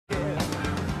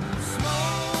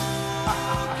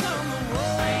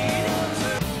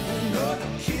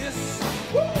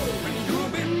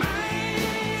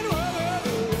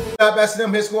up,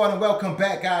 S&M Hit Squad, and welcome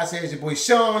back, guys. Here's your boy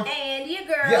Sean. And your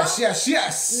girl.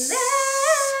 Yes.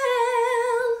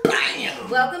 Bam.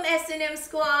 Welcome, S&M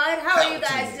Squad. How are you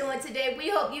guys doing today? We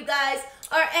hope you guys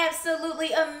are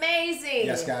absolutely amazing.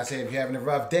 Yes, guys. Hey, if you're having a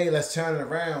rough day, let's turn it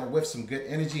around with some good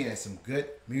energy and some good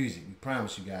music. We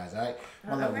promise you guys, all right?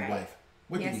 My lovely wife.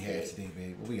 What do we have today,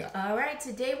 babe? What we got? All right,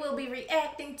 today we'll be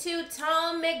reacting to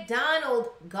Tom Macdonald,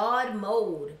 God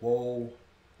Mode. Whoa,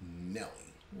 Nelly.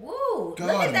 Woo, look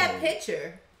at that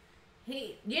picture.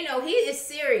 He is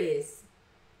serious.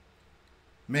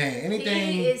 Man,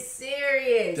 anything he is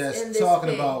serious that's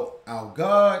talking about our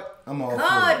God, I'm all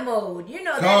God mode. You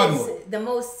know, that is the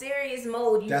most serious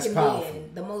mode you can be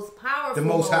in. The most powerful the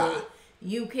most mode high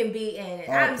you can be in.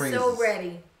 All I'm praises. so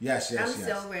ready. Yes. I'm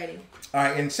so ready. All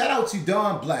right, and shout out to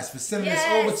Dawn Bless for sending this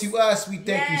over to us. We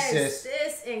thank you, sis.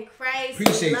 Sis in Christ.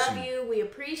 Appreciate we love you. We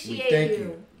appreciate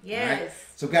you. Yes. Right?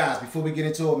 So guys, before we get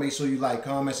into it, make sure you like,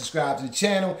 comment, subscribe to the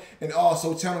channel, and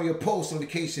also turn on your post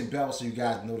notification bell so you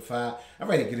guys are notified. I'm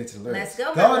ready to get into the lyrics. Let's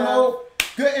go, God mode,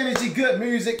 good energy, good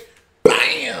music.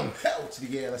 Bam! Hell to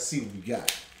the air. Let's see what we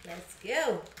got. Let's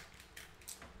go.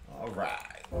 All right.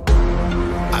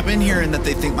 I've been hearing that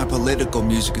they think my political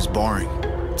music is boring.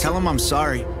 Tell them I'm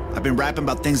sorry. I've been rapping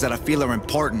about things that I feel are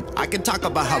important. I could talk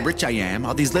about how rich I am,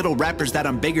 all these little rappers that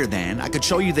I'm bigger than. I could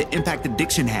show you the impact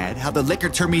addiction had, how the liquor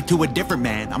turned me to a different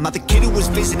man. I'm not the kid who was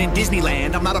visiting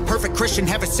Disneyland. I'm not a perfect Christian,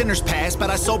 have a sinner's past, but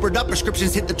I sobered up,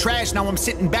 prescriptions hit the trash. Now I'm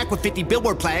sitting back with 50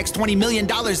 billboard plaques, $20 million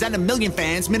and a million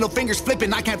fans. Middle fingers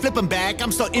flipping, I can't flip them back.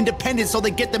 I'm so independent, so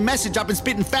they get the message. I've been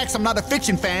spitting facts, I'm not a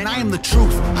fiction fan. I am the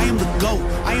truth, I am the GOAT,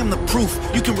 I am the proof.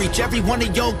 You can reach every one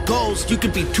of your goals. You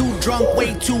can be too drunk,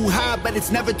 way too high, but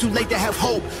it's never too late to have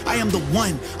hope. I am the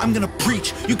one, I'm gonna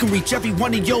preach. You can reach every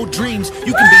one of your dreams.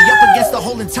 You can be up against the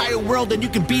whole entire world, and you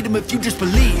can beat them if you just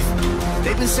believe.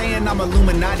 They've been saying I'm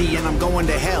Illuminati and I'm going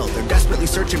to hell. They're desperately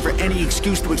searching for any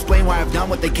excuse to explain why I've done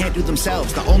what they can't do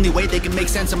themselves. The only way they can make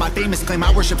sense of my famous claim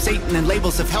I worship Satan and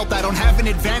labels of health. I don't have an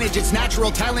advantage, it's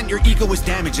natural talent. Your ego is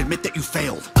damaged, admit that you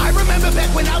failed. I remember back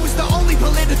when I was the only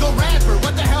political rapper.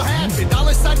 What the hell happened? All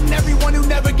of a sudden everyone who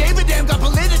never gave a damn got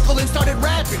political and started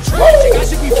rapping. Tragic, I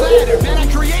should be flattered. Man,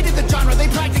 I created the genre, they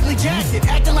practically jacked it.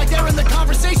 Acting like they're in the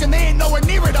conversation, they ain't nowhere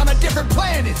near it, on a different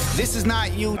planet. This is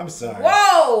not you. I'm sorry.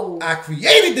 Whoa! I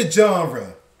created the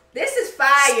genre. This is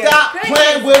fire. Stop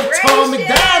playing with Tom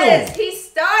Macdonald. He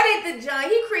started the genre.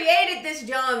 He created this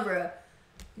genre.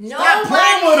 Nobody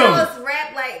else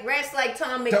raps like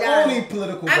Tom Macdonald. The only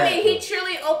political rapper. I mean, he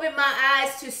truly opened my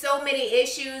eyes to so many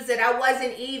issues that I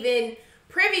wasn't even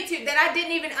privy to, that I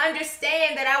didn't even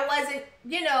understand, that I wasn't,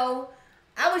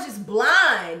 I was just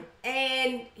blind.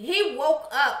 And he woke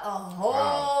up a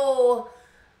whole,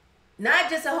 not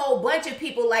just a whole bunch of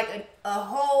people, like a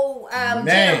whole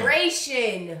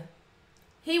generation.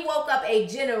 He woke up a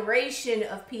generation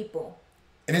of people.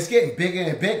 And it's getting bigger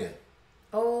and bigger.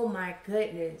 Oh my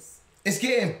goodness. It's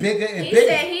getting bigger and bigger. He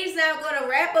said he's not going to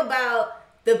rap about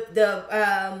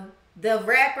the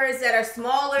rappers that are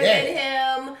smaller than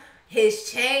him.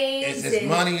 His chains, his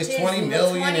money is 20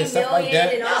 million and stuff like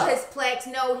that, and all his plaques.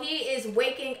 No, he is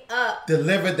waking up.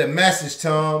 Deliver the message,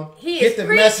 Tom. Get the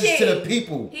message to the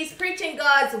people. He's preaching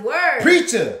God's word.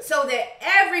 Preacher. So that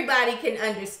everybody can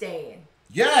understand.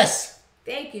 Yes.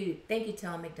 Thank you,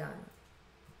 Tom Macdonald.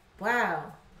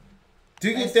 Wow. Do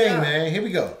your thing, man. Here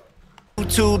we go.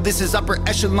 YouTube, this is upper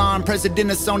echelon. President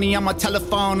of Sony on my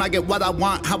telephone. I get what I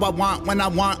want, how I want, when I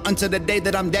want, until the day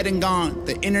that I'm dead and gone.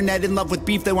 The internet in love with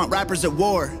beef, they want rappers at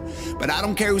war. But I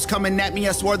don't care who's coming at me,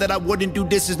 I swore that I wouldn't do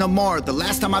disses no more. The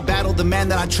last time I battled the man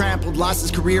that I trampled, lost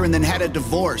his career and then had a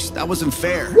divorce. That wasn't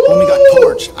fair. Homie got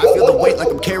torched. I feel the weight like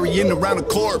I'm carrying around a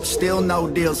corpse. Still no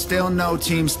deal, still no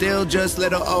team, still just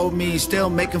little old me. Still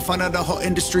making fun of the whole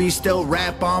industry, still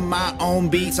rap on my own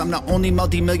beats. I'm the only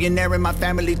multi-millionaire in my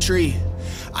family tree.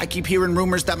 I keep hearing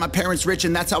rumors that my parents rich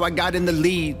and that's how I got in the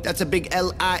lead. That's a big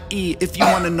L-I-E. If you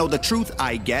want to know the truth,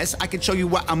 I guess I can show you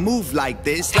why I move like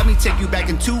this. Let me take you back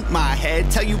into my head,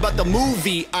 tell you about the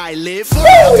movie I live.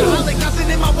 Alcoholic, nothing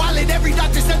in my wallet. Every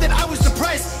doctor said that I was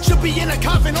depressed. Should be in a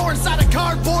coffin or inside a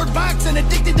cardboard box and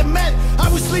addicted to meth.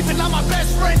 I was sleeping on my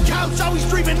best friend couch, always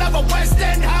dreaming of a West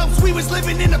End house. We was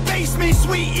living in a basement,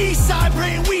 sweet east side,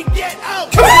 praying we'd get out.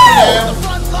 On the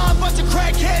front lawn, bunch of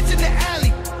crackheads in the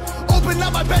alley. Open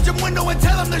up my my bedroom window and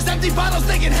tell them there's empty bottles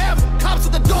they can have. Cops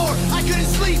at the door, I couldn't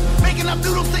sleep, making up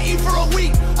noodles to eat for a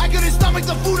week. I couldn't stomach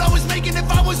the food I was making if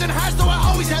I wasn't high, so I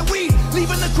always had weed.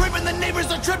 Leaving the crib and the neighbors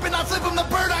are tripping, I flip them the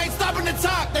bird, I ain't stopping to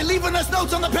talk. They leaving us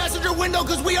notes on the passenger window,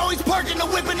 cause we always park in the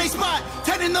whip in they spot.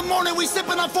 10 in the morning, we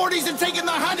sipping on 40s and taking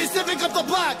the Honda Civic up the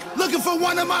block. Looking for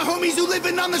one of my homies who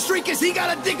living on the street cause he got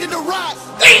addicted to rock.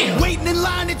 Damn! Waiting in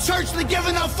line at church, they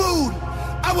giving out food.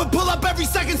 I would pull up every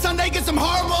second Sunday, get some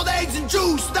hard-boiled eggs and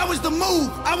juice. That was the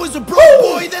move. I was a broke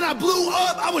boy, then I blew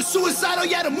up. I was suicidal,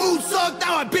 yeah, the mood sucked.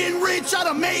 Now I've been rich, I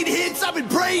done made hits. I've been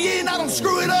praying, I don't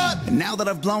screw it up. And now that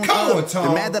I've blown up, they're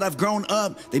mad that I've grown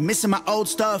up. They missing my old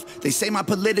stuff. They say my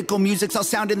political music's all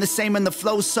sounding the same and the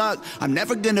flows suck. I'm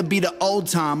never gonna be the old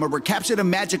Tom or recapture the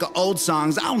magic of old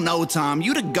songs. I don't know, Tom.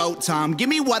 You the GOAT, Tom. Give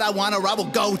me what I want or I will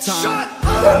go, Tom. Shut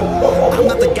up! I'm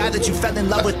not the guy that you fell in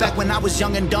love with back when I was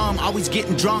young and dumb. Always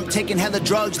getting drunk, taking hella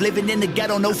drugs, living in the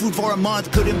ghetto, no food for a month.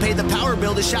 Couldn't pay the power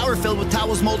bill, the shower filled with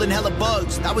towels, mold and hella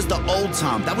bugs. That was the old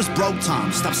Tom, that was broke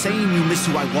Tom. Stop saying you miss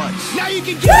who I was. Now you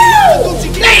can give me all the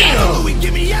Gucci, give me Louis,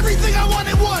 give me everything I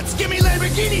wanted once. Give me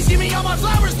Lamborghinis, give me all my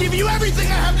flowers, give you everything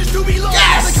I have just to be lost.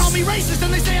 Yes! They call me racist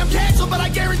and they say I'm canceled, but I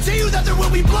guarantee you that there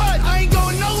will be blood. I ain't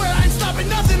going nowhere, I ain't stopping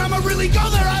nothing, I'ma really go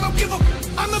there, I don't give a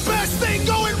I'm the best thing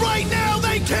going right now,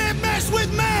 they can't mess with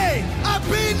me. I've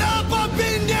been up, I've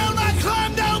been down, I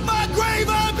climbed out my grave,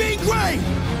 I'll be great,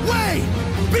 way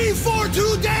before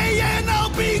today, and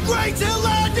I'll be great till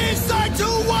I decide to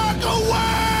walk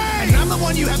away. And I'm the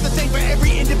one you have to thank for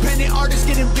every independent artist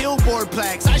getting Billboard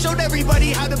plaques. I showed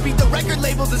everybody how to beat the record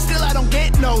labels and still I don't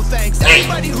get no thanks.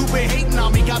 Everybody who been hating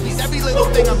on me copies every little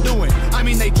thing I'm doing. I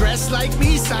mean they dress like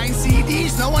me, sign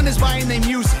CDs, no one is buying their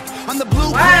music. I'm the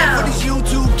blueprint for these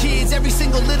YouTube kids. Every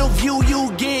single little view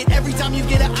you get, every time you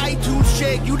get an iTunes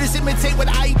check, you just imitate what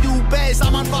I do best.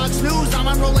 I'm on Fox News, I'm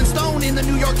on Rolling Stone, in the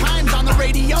New York Times, on the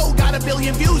radio. Got 1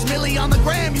 billion views, Millie on the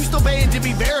gram. You still paying to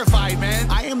be verified, man.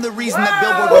 I am the reason that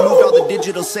Billboard removed all the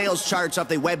digital sales charts off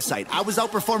their website. I was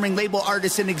outperforming label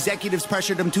artists and executives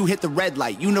pressured them to hit the red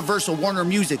light. Universal, Warner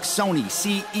Music, Sony,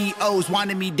 CEOs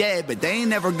wanted me dead, but they ain't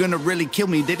never gonna really kill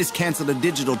me. They just cancel the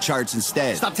digital charts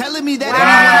instead. Stop telling me that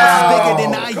anyone else is bigger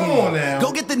than I am.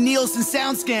 Go get the Nielsen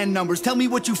SoundScan numbers. Tell me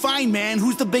what you find, man.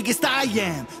 Who's the biggest I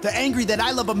am? They're angry that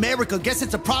I love America. Guess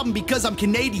it's a problem because I'm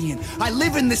Canadian. I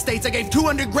live in the States. I gave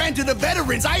 200 grand to the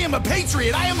veterans. I am a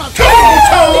patriot. I am a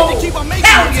I need to keep on making it.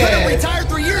 I retired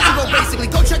 3 years ago, basically.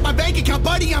 Go check my bank account,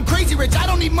 buddy. I'm crazy rich. I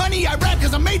don't need money. I rap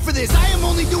because I'm made for this. I am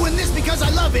only doing this because I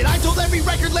love it. I told every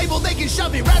record label they can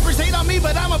shove it. Rappers hate on me,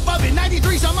 but I'm above it.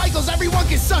 93 Shawn Michaels, everyone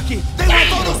can suck it. They want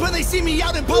photos when they see me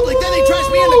out in public. Then they trash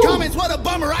me in the comments. What a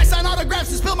bummer. I sign autographs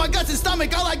and spill my guts and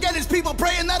stomach. All I get is people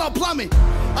praying that I'll plummet.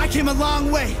 I came a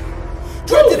long way.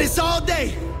 Dreamt of this all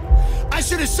day. I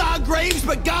should have saw graves,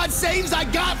 but God saves. I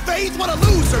got faith. What a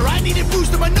loser. I needed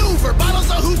boost to maneuver.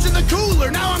 Bottles of hooch in the cooler.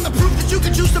 Now I'm the proof that you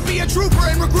can choose to be a trooper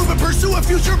and regroup and pursue a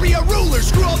future, be a ruler.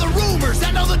 Screw all the rumors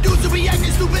and all the dudes who be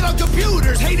acting stupid on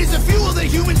computers. Hate is a fuel that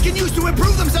humans can use to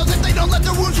improve themselves if they don't let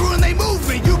their wounds ruin their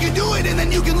movement. You can do it and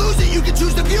then you can lose it. You can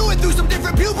choose to view it through some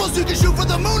different pupils. You can shoot for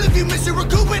the moon if you miss it,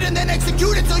 recoup it, and then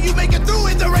execute it till you make it through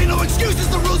it. There ain't no excuses.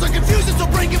 The rules are confusing, so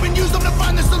break them and use them to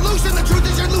find the solution. The truth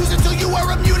is you're losing till you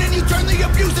are immune and you turn the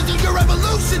abuse into your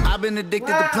revolution. I've been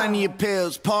addicted to plenty of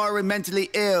pills, poor and mentally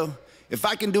ill. If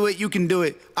I can do it, you can do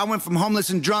it. I went from homeless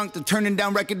and drunk to turning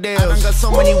down record deals. I done got so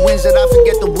many wins that I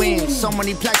forget the wins. So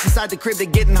many plaques inside the crib, they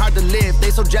getting hard to live. They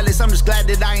so jealous, I'm just glad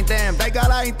that I ain't them. Thank God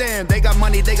I ain't them. They got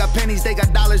money, they got pennies, they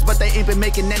got dollars, but they ain't been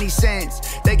making any sense.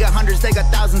 They got hundreds, they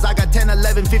got thousands, I got 10,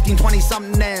 11, 15, 20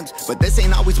 something names. But this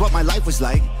ain't always what my life was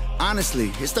like.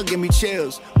 Honestly, it still give me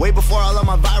chills. Way before all of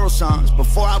my viral songs,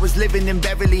 before I was living in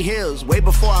Beverly Hills, way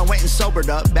before I went and sobered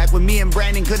up, back when me and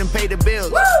Brandon couldn't pay the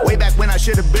bills, way back when I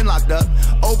should have been locked up,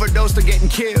 overdosed or getting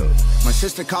killed. My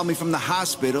sister called me from the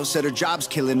hospital, said her job's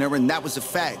killing her, and that was a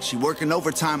fact. She working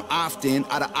overtime often,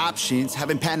 out of options,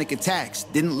 having panic attacks.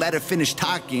 Didn't let her finish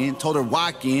talking, told her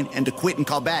walk in and to quit and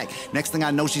call back. Next thing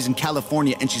I know, she's in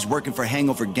California and she's working for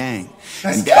Hangover Gang.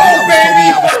 And Daddy always told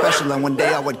me I was special and one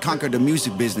day I would conquer the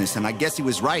music business. And I guess he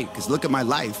was right, cause look at my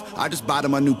life. I just bought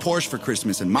him a new Porsche for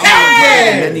Christmas, and Mama was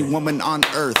better than any woman on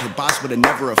earth. Her boss would have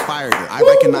never have fired her. I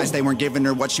recognized they weren't giving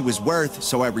her what she was worth,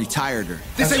 so I retired her.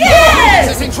 This ain't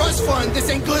this ain't trust fund, this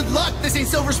ain't good luck, this ain't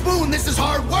silver spoon, this is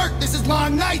hard work, this is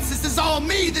long nights, this is all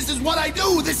me, this is what I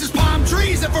do, this is palm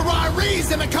trees and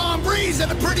Ferraris and a calm breeze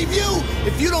and a pretty view.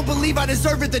 If you don't believe I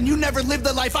deserve it, then you never lived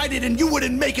the life I did and you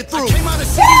wouldn't make it through. I came out of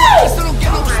city where I still don't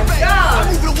get no respect.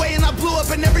 I moved away and I blew up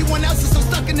and everyone else is so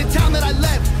stuck in the town that I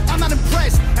left. I'm not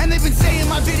impressed, and they've been saying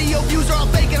my video views are all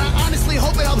fake, and I honestly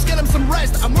hope it helps get them some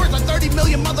rest. I'm worth like 30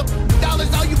 million dollars.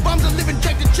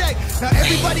 Now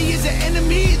everybody is an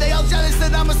enemy, they all jealous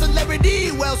that I'm a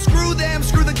celebrity. Well, screw them,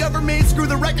 screw the government, screw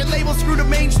the record label, screw the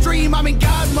mainstream. I'm in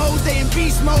God mode, they in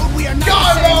beast mode. We are not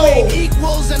God the same way mode.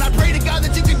 equals, and I pray to God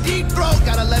that you can deep throat.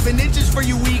 Got 11 inches for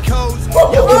you weak hoes.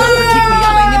 Y'all can never keep me,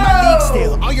 y'all ain't in my league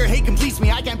still. All your hate completes me,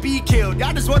 I can't be killed.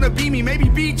 Y'all just wanna be me, maybe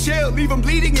be chill. Leave them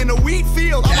bleeding in a wheat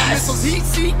field. All my missiles heat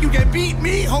seek, you can beat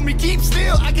me. Homie, keep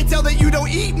still. I can tell that you don't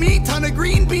eat meat. Ton of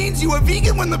green beans, you a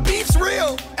vegan when the beef's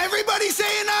real. Everybody's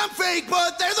saying I'm fake,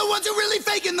 but they're the ones who really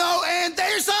faking though. And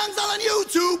their songs all on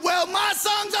YouTube, well, my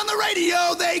songs on the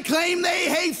radio. They claim they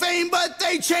hate fame, but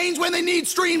they change when they need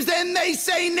streams. Then they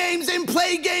say names and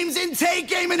play games and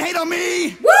take aim and hate on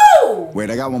me. Woo! Wait,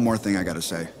 I got one more thing I gotta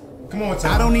say. Come on,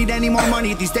 Tom. I don't need any more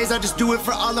money these days, I just do it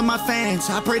for all of my fans.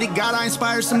 I pray to God I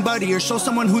inspire somebody or show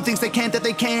someone who thinks they can't that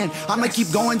they can. I'ma keep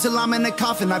going till I'm in a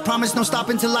coffin, I promise no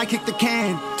stopping till I kick the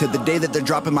can. To the day that they're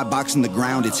dropping my box in the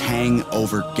ground, it's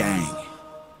Hangover Gang.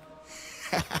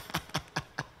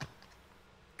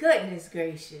 Goodness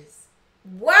gracious.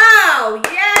 Wow,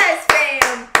 yes,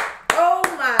 fam. Oh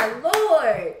my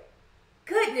Lord.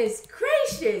 Goodness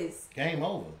gracious. Game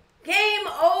over. Game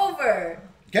over.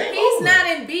 Game He's over. not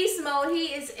in beast mode, he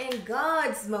is in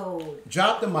God's mode.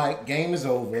 Drop the mic. Game is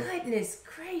over. Goodness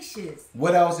gracious.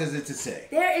 What else is it to say?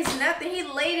 There is nothing. He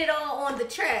laid it all on the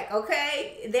track,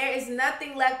 okay? There is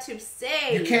nothing left to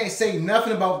say. You can't say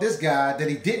nothing about this guy that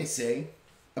he didn't say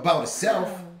about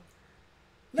himself.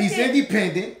 He's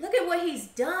independent. Look at what he's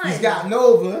done. He's gotten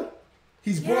over.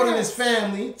 He's brought in Yes. his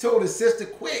family. Told his sister,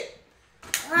 quit.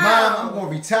 Wow. Mom, I'm going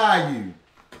to retire you.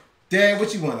 Dad,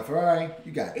 what you want, a Ferrari?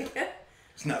 You got it.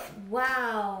 It's nothing.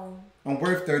 Wow. I'm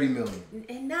worth $30 million.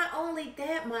 And not only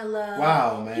that, my love.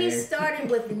 Wow, man. He started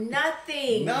with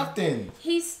nothing. Nothing.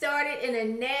 He started in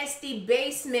a nasty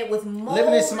basement with mold.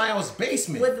 Living in somebody else's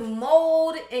basement. With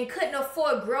mold and couldn't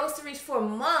afford groceries for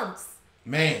months.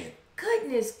 Man.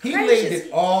 Goodness He gracious. laid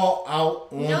it all out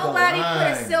on Nobody the put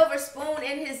line. a silver spoon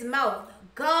in his mouth.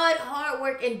 God, hard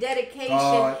work, and dedication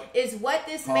God, is what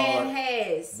this man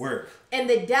has. Work. And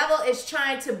the devil is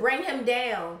trying to bring him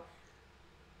down.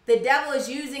 The devil is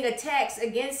using attacks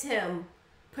against him.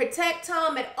 Protect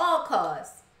Tom at all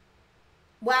costs.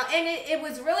 Wow, and it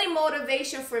was really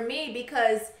motivation for me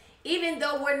because even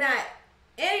though we're not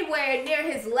anywhere near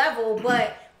his level,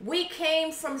 but we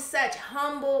came from such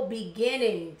humble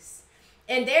beginnings.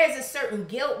 And there's a certain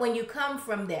guilt when you come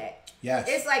from that. Yes.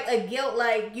 It's like a guilt,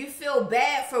 like you feel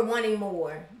bad for wanting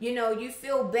more. You know, you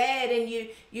feel bad and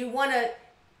you want to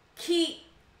keep,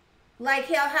 like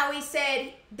how he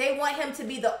said they want him to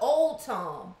be the old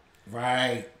Tom.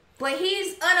 Right. But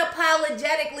he's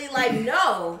unapologetically like,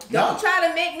 no, don't try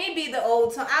to make me be the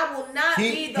old Tom. I will not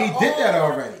be the old He did that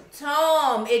already.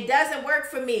 Tom. It doesn't work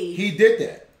for me. He did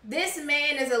that. This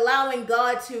man is allowing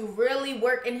God to really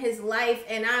work in his life,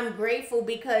 and I'm grateful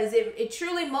because it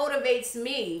truly motivates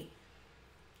me.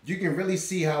 You can really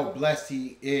see how blessed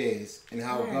he is and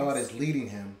how God is leading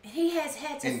him. He has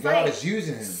had to and fight God is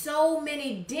using him. so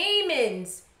many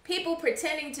demons. People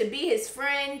pretending to be his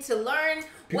friend, to learn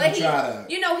People what try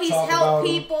he, to he's talk helped about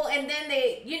people, and then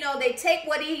they take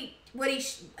what he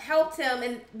helped him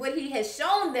and what he has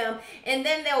shown them, and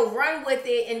then they'll run with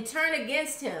it and turn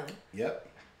against him. Yep.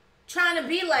 Trying to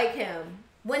be like him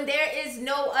when there is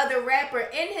no other rapper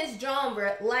in his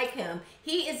genre like him.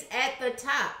 He is at the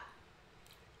top.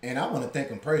 And I want to thank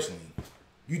him personally.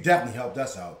 You definitely helped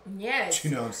us out. Yes.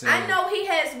 You know what I'm saying? I know he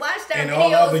has watched our and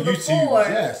all other videos YouTubers, before.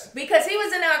 yes. Because he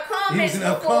was in our comments in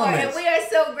our before, comments. and we are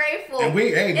so grateful. And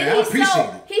hey man, I appreciate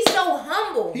it. He's so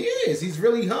humble. He is. He's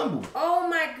really humble. Oh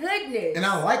my goodness. And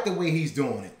I like the way he's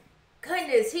doing it.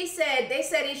 Goodness. They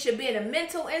said he should be in a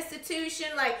mental institution.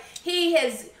 Like he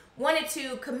has wanted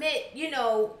to commit,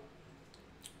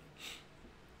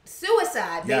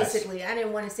 suicide, basically. Yes. I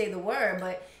didn't want to say the word,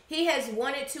 but he has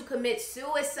wanted to commit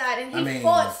suicide, and he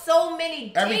fought so many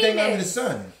demons. Everything under the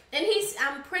sun. And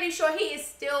I'm pretty sure he is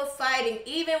still fighting,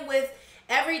 even with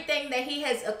everything that he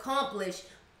has accomplished.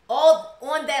 All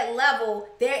on that level,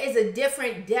 there is a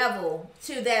different devil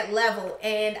to that level.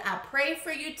 And I pray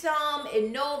for you, Tom,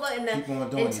 and Nova, and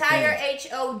the entire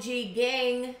HOG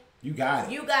gang. You got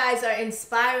it. You guys are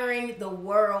inspiring the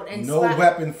world. No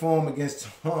weapon formed against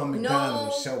Tom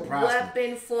Macdonald shall prosper. No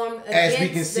weapon formed As we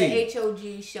against can the see.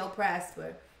 HOG shall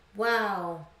prosper.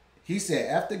 Wow. He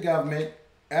said after government,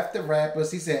 after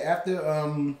rappers, he said after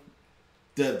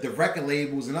the record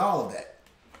labels and all of that.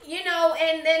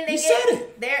 And then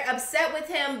they're upset with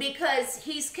him because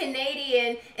he's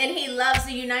Canadian and he loves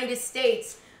the United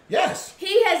States. Yes.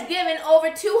 He has given over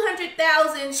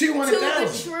 200,000 to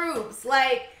the troops.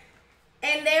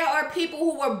 And there are people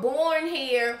who were born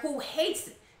here who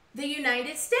hates the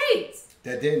United States.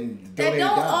 That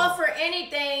don't offer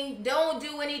anything, don't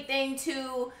do anything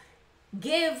to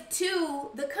give to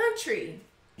the country.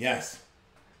 Yes.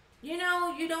 You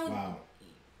know, you don't. Wow.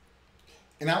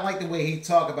 And I like the way he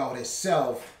talked about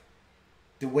himself,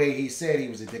 the way he said he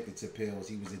was addicted to pills,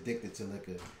 he was addicted to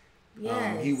liquor.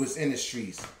 Yes. He was in the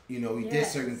streets. You know, he did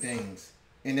certain things.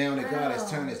 And now that God has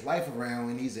turned his life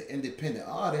around and he's an independent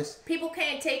artist. People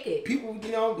can't take it. People,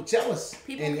 you know, jealous.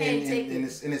 People can't take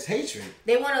it. And it's hatred.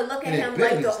 They want to look at him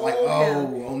like the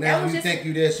old him. Oh, now you think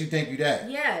you this, you think you that.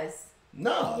 Yes.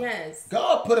 No. Yes.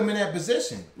 God put him in that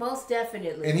position. Most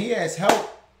definitely. And he has helped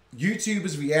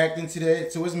YouTubers reacting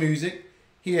to his music.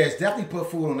 He has definitely put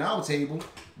food on our table.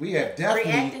 We have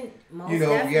definitely,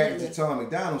 reacted to Tom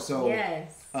Macdonald. So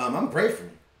yes. I'm grateful.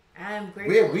 I'm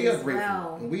grateful. We are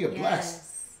grateful. And we are blessed.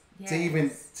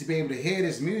 Yes. To be able to hear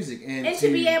this music and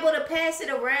to be able to pass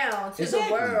it around to the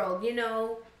world, you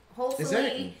know,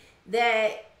 hopefully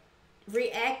that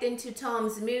reacting to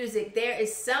Tom's music, there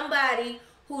is somebody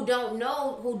who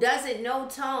doesn't know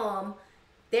Tom.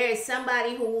 There is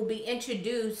somebody who will be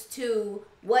introduced to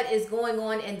what is going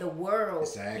on in the world.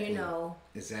 Exactly. You know.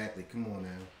 Exactly. Come on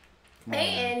now.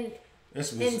 And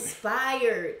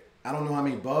inspired. I don't know how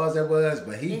many bars that was,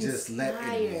 but he just let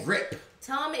it rip.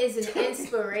 Tom is an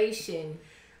inspiration.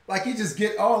 Like he just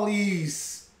get all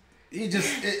these.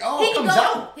 It all comes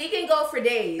out. He can go for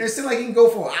days. It seems like he can go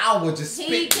for an hour just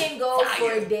spitting. He can go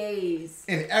for days.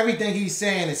 And everything he's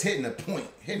saying is hitting a point,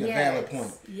 hitting a valid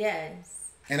point. Yes.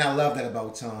 And I love that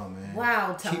about Tom, man.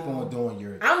 Wow, Tom. Keep on doing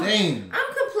your thing.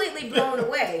 I'm completely blown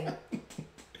away.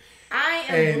 I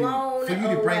am blown away. For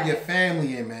you to bring your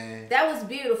family in, man. That was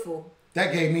beautiful.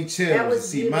 That gave me chills to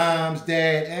see moms,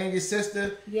 dad, and your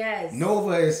sister. Yes.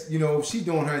 Nova is, she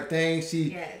doing her thing.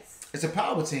 Yes. It's a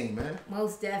power team, man.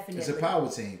 Most definitely. It's a power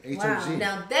team. HOG. Wow.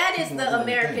 Now that is the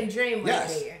American dream right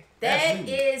there. That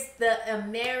is the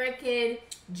American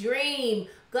dream.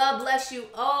 God bless you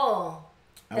all.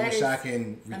 I wish I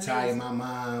can retire my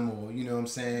mom or, you know what I'm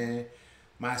saying,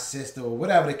 my sister or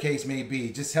whatever the case may be.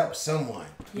 Just help someone.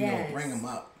 Yes. Bring them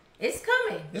up. It's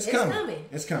coming. It's coming.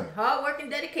 It's coming. Hard work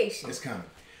and dedication. It's coming.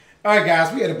 All right,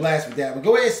 guys, we had a blast with that. But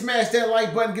go ahead and smash that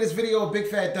like button. Get this video a big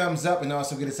fat thumbs up. And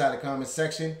also get inside the comment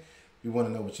section. We want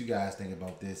to know what you guys think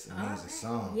about this amazing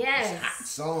song. Yes. It's a hot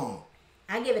song.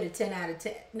 I give it a 10 out of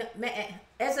 10. No,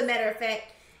 as a matter of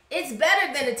fact, it's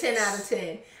better than a 10 out of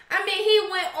 10. I mean, he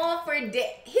went on for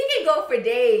days. He can go for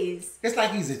days. It's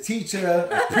like he's a teacher,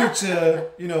 a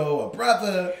preacher, a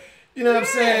brother. You know what I'm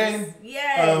saying?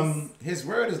 Yes. His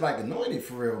word is like anointed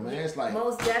for real, man. It's like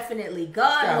most definitely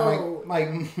God mode.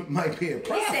 Might be a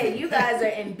prophet. He said you guys are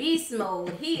in beast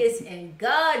mode. He is in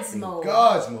God's mode.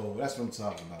 God's mode. That's what I'm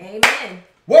talking about. Amen.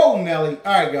 Whoa, Nelly.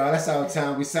 All right, y'all. That's our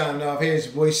time. We signing off. Here's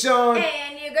your boy Sean.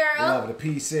 And your girl. Love the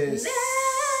pieces.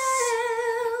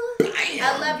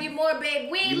 I love you more,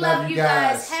 babe. We love you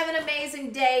guys. Have an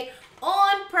amazing day.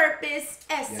 On purpose.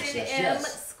 S&M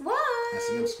Squad.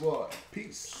 S&M Squad.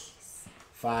 Peace.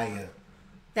 Fire.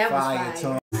 That was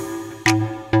fire.